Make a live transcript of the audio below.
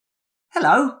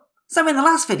Hello! So in the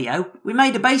last video, we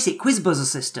made a basic quiz buzzer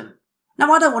system.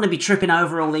 Now I don't want to be tripping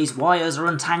over all these wires or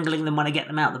untangling them when I get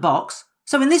them out the box,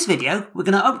 so in this video we're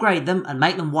going to upgrade them and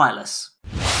make them wireless.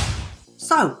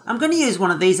 So I'm going to use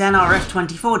one of these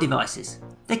nRF24 devices.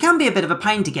 They can be a bit of a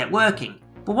pain to get working,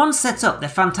 but once set up they're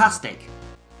fantastic.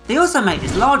 They also make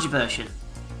this larger version,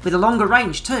 with a longer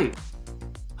range too.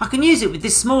 I can use it with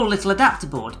this small little adapter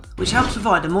board, which helps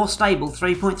provide a more stable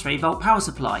 3.3 volt power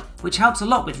supply, which helps a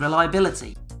lot with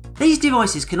reliability. These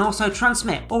devices can also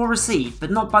transmit or receive, but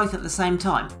not both at the same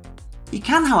time. You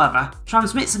can, however,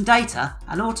 transmit some data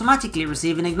and automatically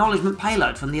receive an acknowledgement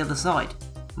payload from the other side.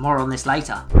 More on this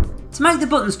later. To make the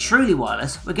buttons truly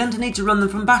wireless, we're going to need to run them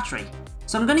from battery,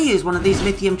 so I'm going to use one of these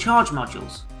lithium charge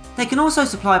modules. They can also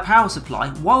supply a power supply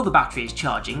while the battery is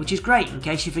charging, which is great in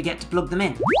case you forget to plug them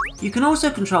in. You can also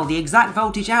control the exact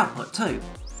voltage output too.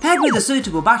 Paired with a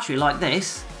suitable battery like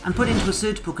this, and put into a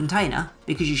suitable container,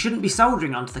 because you shouldn't be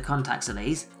soldering onto the contacts of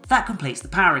these, that completes the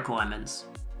power requirements.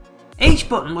 Each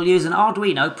button will use an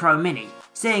Arduino Pro Mini,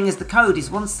 seeing as the code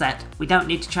is once set, we don't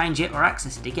need to change it or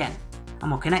access it again. And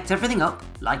we'll connect everything up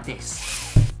like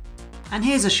this. And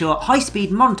here's a short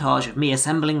high-speed montage of me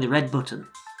assembling the red button.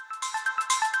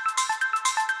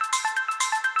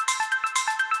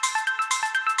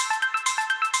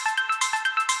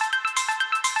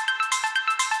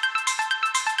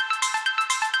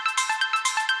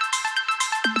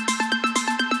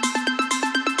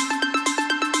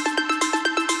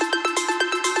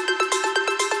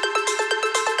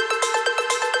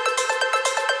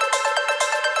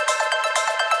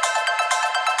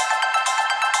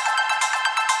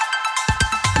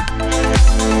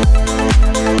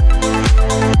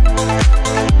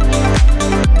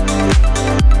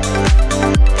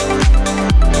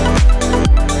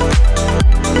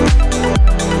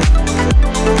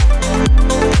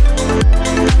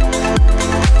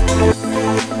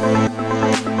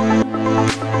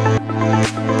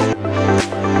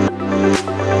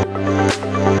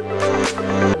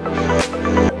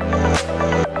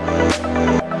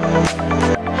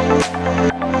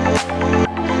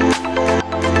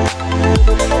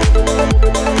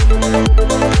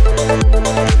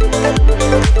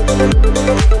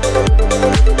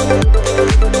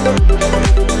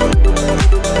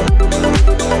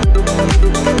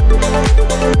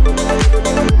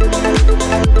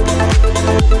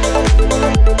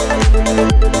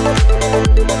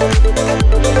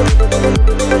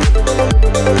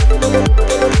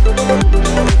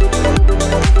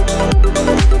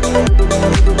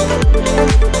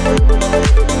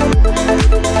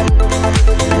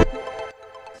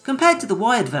 Compared to the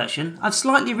wired version, I've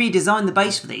slightly redesigned the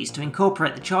base for these to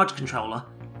incorporate the charge controller,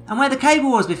 and where the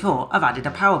cable was before, I've added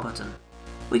a power button.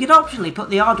 We could optionally put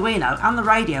the Arduino and the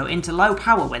radio into low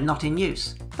power when not in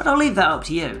use, but I'll leave that up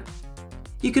to you.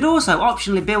 You could also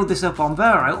optionally build this up on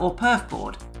Vero or Perf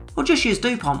board, or just use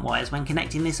DuPont wires when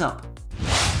connecting this up.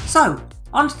 So,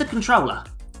 onto the controller.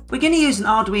 We're going to use an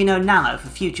Arduino Nano for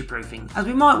future proofing, as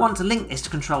we might want to link this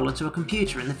controller to a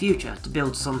computer in the future to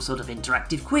build some sort of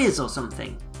interactive quiz or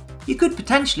something. You could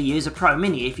potentially use a Pro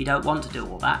Mini if you don't want to do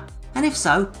all that, and if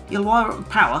so, you'll wire up the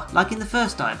power like in the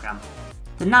first diagram.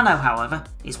 The Nano, however,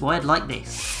 is wired like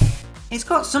this. It's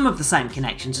got some of the same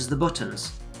connections as the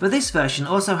buttons, but this version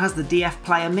also has the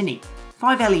DFPlayerMini,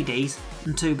 5 LEDs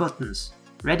and 2 buttons.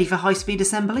 Ready for high-speed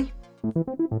assembly?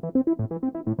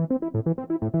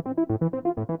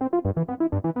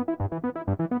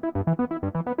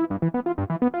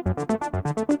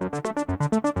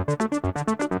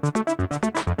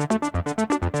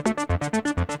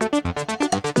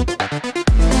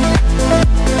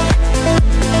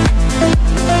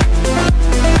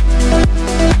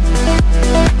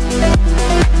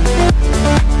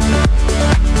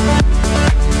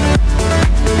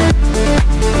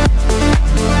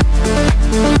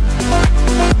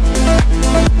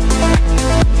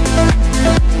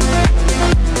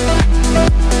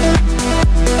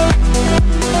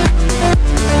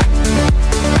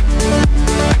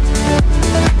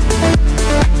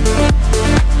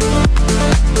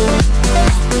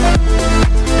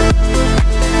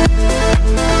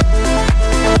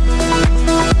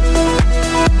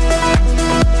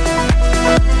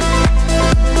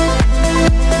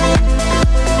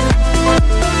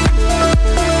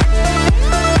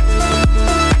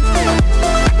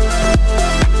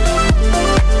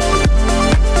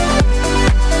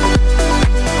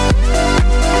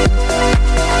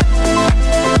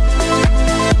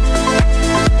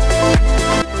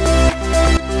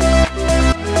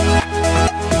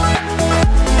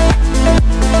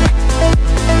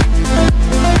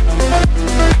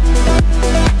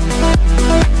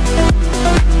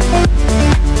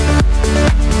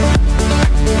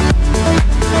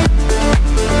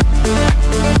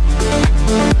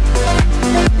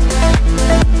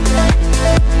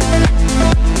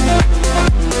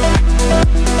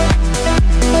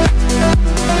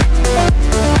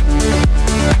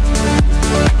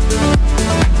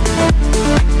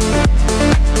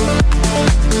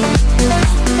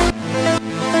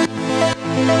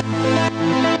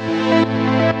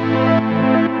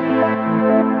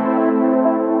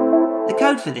 The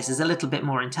code for this is a little bit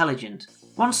more intelligent.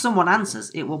 Once someone answers,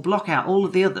 it will block out all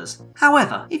of the others.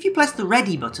 However, if you press the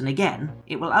ready button again,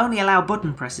 it will only allow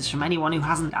button presses from anyone who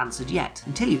hasn't answered yet,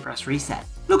 until you press reset.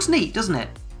 Looks neat, doesn't it?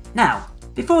 Now,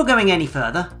 before going any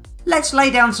further, let's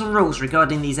lay down some rules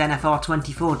regarding these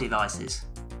nRF24 devices.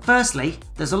 Firstly,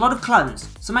 there's a lot of clones,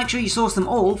 so make sure you source them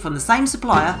all from the same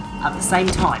supplier at the same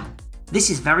time. This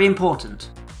is very important.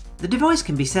 The device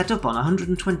can be set up on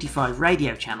 125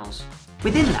 radio channels.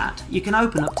 Within that, you can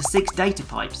open up to 6 data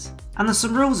pipes, and there's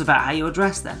some rules about how you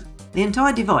address them. The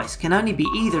entire device can only be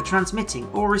either transmitting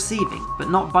or receiving, but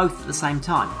not both at the same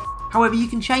time. However, you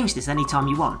can change this anytime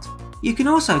you want. You can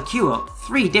also queue up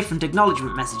 3 different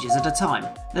acknowledgement messages at a time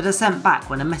that are sent back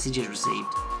when a message is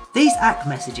received. These ACK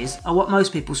messages are what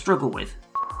most people struggle with.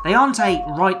 They aren't a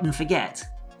write and forget,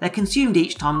 they're consumed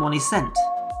each time one is sent.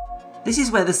 This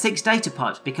is where the 6 data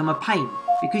pipes become a pain,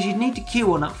 because you'd need to queue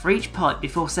one up for each pipe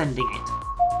before sending it.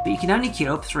 But you can only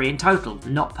queue up 3 in total,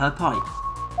 not per pipe.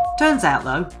 Turns out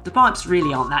though, the pipes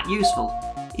really aren't that useful.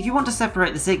 If you want to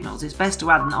separate the signals, it's best to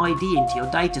add an ID into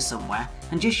your data somewhere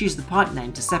and just use the pipe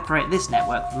name to separate this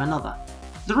network from another.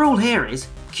 The rule here is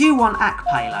queue one ACK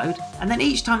payload, and then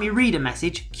each time you read a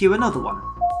message, queue another one.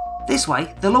 This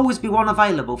way, there'll always be one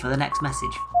available for the next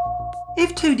message.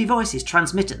 If 2 devices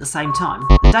transmit at the same time,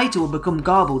 the data will become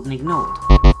garbled and ignored.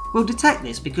 We'll detect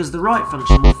this because the write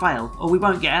function will fail, or we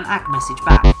won't get an ACK message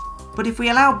back. But if we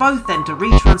allow both then to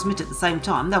retransmit at the same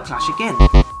time, they'll clash again.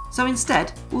 So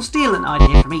instead, we'll steal an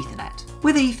idea from Ethernet.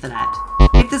 With Ethernet,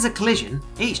 if there's a collision,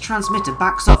 each transmitter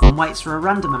backs off and waits for a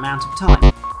random amount of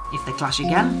time. If they clash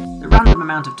again, the random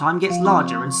amount of time gets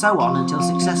larger and so on until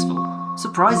successful.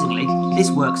 Surprisingly,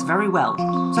 this works very well.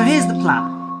 So here's the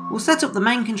plan. We'll set up the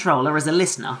main controller as a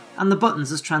listener and the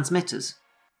buttons as transmitters.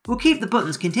 We'll keep the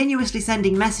buttons continuously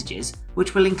sending messages,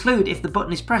 which will include if the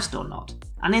button is pressed or not,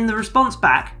 and in the response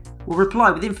back, we'll reply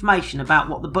with information about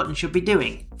what the button should be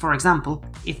doing. For example,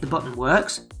 if the button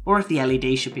works, or if the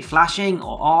LED should be flashing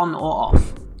or on or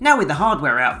off. Now with the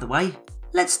hardware out of the way,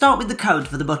 let's start with the code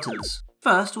for the buttons.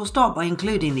 First, we'll start by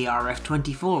including the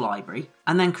nRF24 library,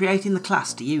 and then creating the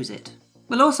class to use it.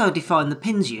 We'll also define the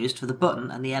pins used for the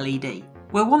button and the LED.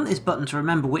 We'll want this button to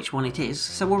remember which one it is,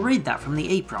 so we'll read that from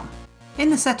the EEPROM. In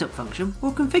the setup function,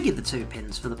 we'll configure the 2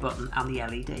 pins for the button and the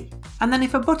LED. And then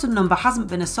if a button number hasn't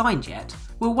been assigned yet,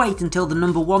 we'll wait until the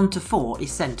number 1 to 4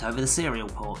 is sent over the serial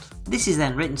port. This is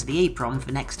then written to the EEPROM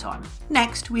for next time.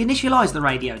 Next, we initialise the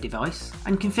radio device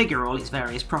and configure all its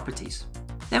various properties.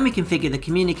 Then we configure the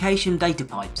communication data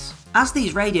pipes. As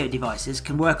these radio devices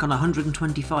can work on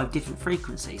 125 different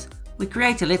frequencies, we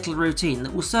create a little routine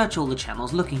that will search all the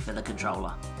channels looking for the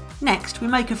controller. Next, we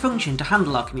make a function to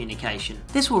handle our communication.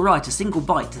 This will write a single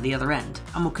byte to the other end,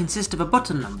 and will consist of a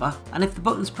button number and if the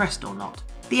button's pressed or not.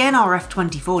 The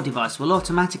nRF24 device will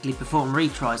automatically perform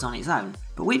retries on its own,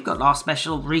 but we've got our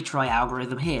special retry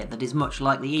algorithm here that is much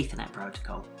like the Ethernet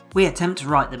protocol. We attempt to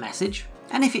write the message,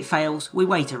 and if it fails, we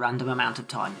wait a random amount of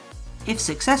time. If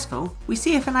successful, we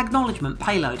see if an acknowledgement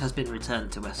payload has been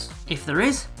returned to us. If there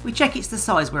is, we check it's the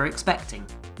size we're expecting.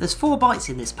 There's 4 bytes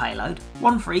in this payload,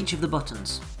 1 for each of the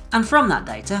buttons. And from that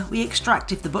data, we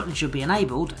extract if the button should be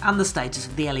enabled and the status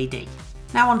of the LED.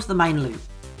 Now onto the main loop.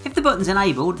 If the button's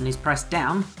enabled and is pressed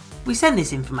down, we send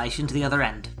this information to the other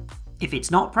end. If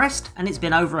it's not pressed and it's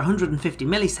been over 150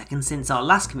 milliseconds since our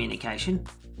last communication,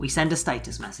 we send a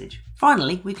status message.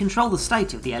 Finally, we control the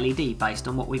state of the LED based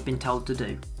on what we've been told to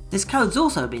do. This code's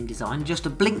also been designed just to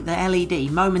blink the LED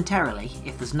momentarily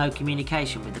if there's no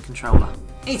communication with the controller.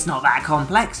 It's not that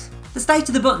complex. The state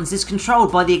of the buttons is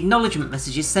controlled by the acknowledgement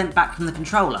messages sent back from the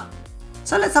controller.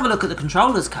 So let's have a look at the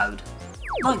controller's code.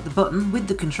 Like the button, with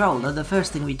the controller, the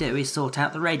first thing we do is sort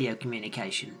out the radio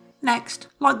communication. Next,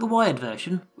 like the wired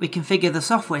version, we configure the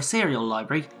software serial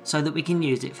library so that we can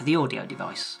use it for the audio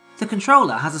device. The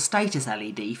controller has a status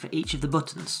LED for each of the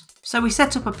buttons, so we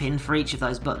set up a pin for each of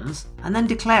those buttons and then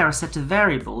declare a set of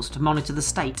variables to monitor the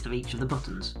state of each of the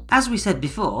buttons. As we said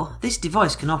before, this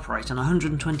device can operate on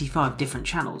 125 different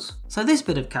channels, so this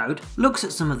bit of code looks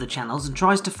at some of the channels and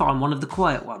tries to find one of the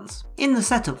quiet ones. In the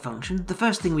setup function, the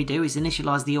first thing we do is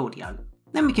initialise the audio.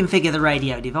 Then we configure the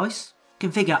radio device,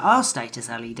 configure our status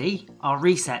LED, our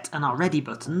reset and our ready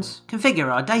buttons,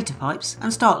 configure our data pipes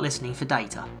and start listening for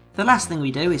data. The last thing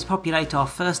we do is populate our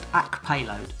first ACK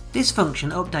payload. This function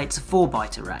updates a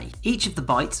 4-byte array. Each of the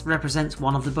bytes represents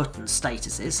one of the button's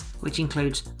statuses, which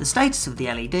includes the status of the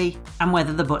LED and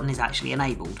whether the button is actually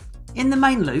enabled. In the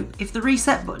main loop, if the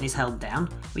reset button is held down,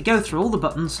 we go through all the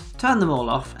buttons, turn them all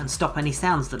off and stop any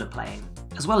sounds that are playing.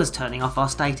 as well as turning off our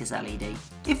status LED.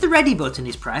 If the ready button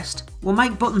is pressed, we'll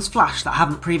make buttons flash that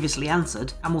haven't previously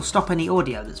answered and we'll stop any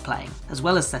audio that's playing, as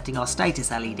well as setting our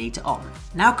status LED to on.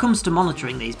 Now comes to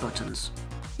monitoring these buttons.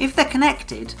 If they're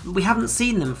connected, but we haven't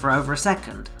seen them for over a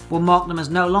second, we'll mark them as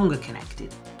no longer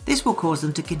connected. This will cause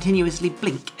them to continuously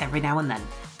blink every now and then.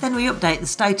 Then we update the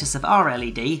status of our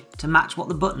LED to match what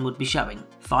the button would be showing.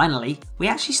 Finally, we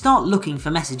actually start looking for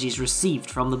messages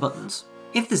received from the buttons.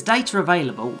 If there's data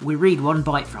available, we read 1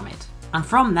 byte from it, and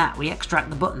from that we extract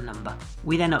the button number.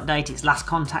 We then update its last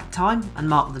contact time and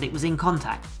mark that it was in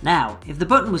contact. Now, if the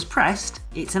button was pressed,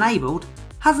 it's enabled,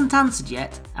 hasn't answered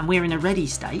yet, and we're in a ready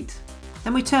state,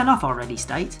 then we turn off our ready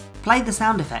state, play the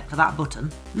sound effect for that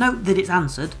button, note that it's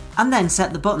answered, and then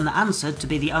set the button that answered to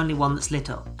be the only one that's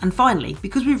lit up. And finally,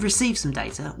 because we've received some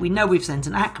data, we know we've sent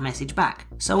an ACK message back,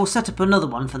 so we'll set up another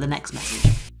one for the next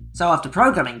message. So after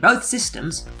programming both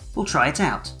systems, we'll try it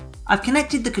out. I've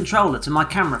connected the controller to my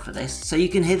camera for this, so you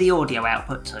can hear the audio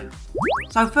output too.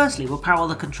 So firstly we'll power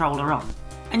the controller on,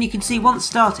 and you can see once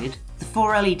started, the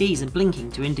 4 LEDs are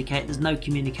blinking to indicate there's no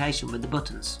communication with the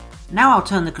buttons. Now I'll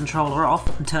turn the controller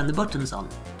off and turn the buttons on.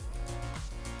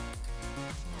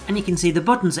 And you can see the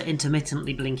buttons are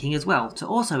intermittently blinking as well to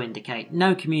also indicate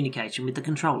no communication with the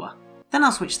controller. Then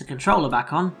I'll switch the controller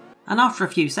back on, and after a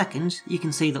few seconds you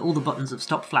can see that all the buttons have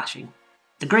stopped flashing.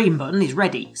 The green button is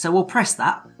ready, so we'll press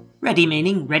that, ready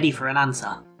meaning ready for an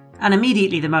answer. And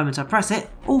immediately the moment I press it,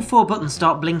 all 4 buttons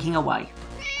start blinking away.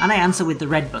 And I answer with the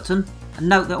red button, and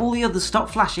note that all the others stop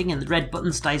flashing and the red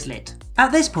button stays lit.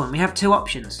 At this point we have 2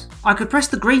 options. I could press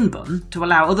the green button to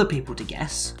allow other people to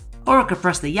guess, or I could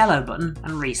press the yellow button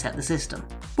and reset the system.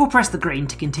 We'll press the green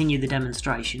to continue the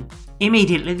demonstration.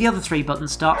 Immediately the other 3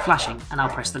 buttons start flashing and I'll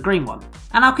press the green one.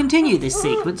 And I'll continue this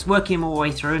sequence working my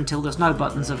way through until there's no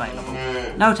buttons available.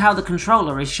 Note how the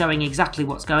controller is showing exactly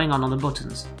what's going on the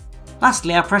buttons.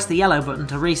 Lastly I'll press the yellow button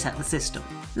to reset the system.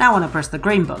 Now when I press the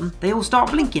green button, they all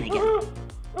start blinking again.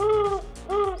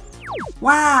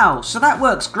 Wow, so that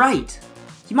works great!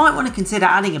 You might want to consider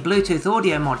adding a Bluetooth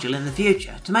audio module in the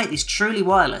future to make this truly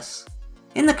wireless.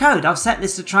 In the code I've set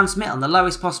this to transmit on the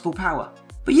lowest possible power,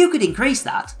 but you could increase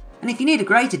that, and if you need a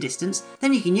greater distance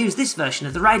then you can use this version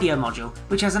of the radio module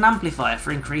which has an amplifier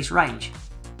for increased range.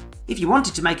 If you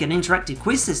wanted to make an interactive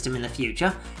quiz system in the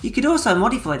future, you could also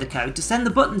modify the code to send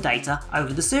the button data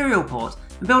over the serial port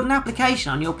and build an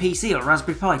application on your PC or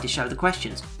Raspberry Pi to show the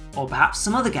questions, or perhaps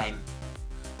some other game.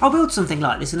 I'll build something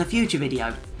like this in a future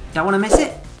video. Don't want to miss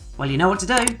it? Well, you know what to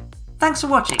do. Thanks for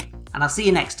watching, and I'll see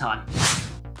you next time.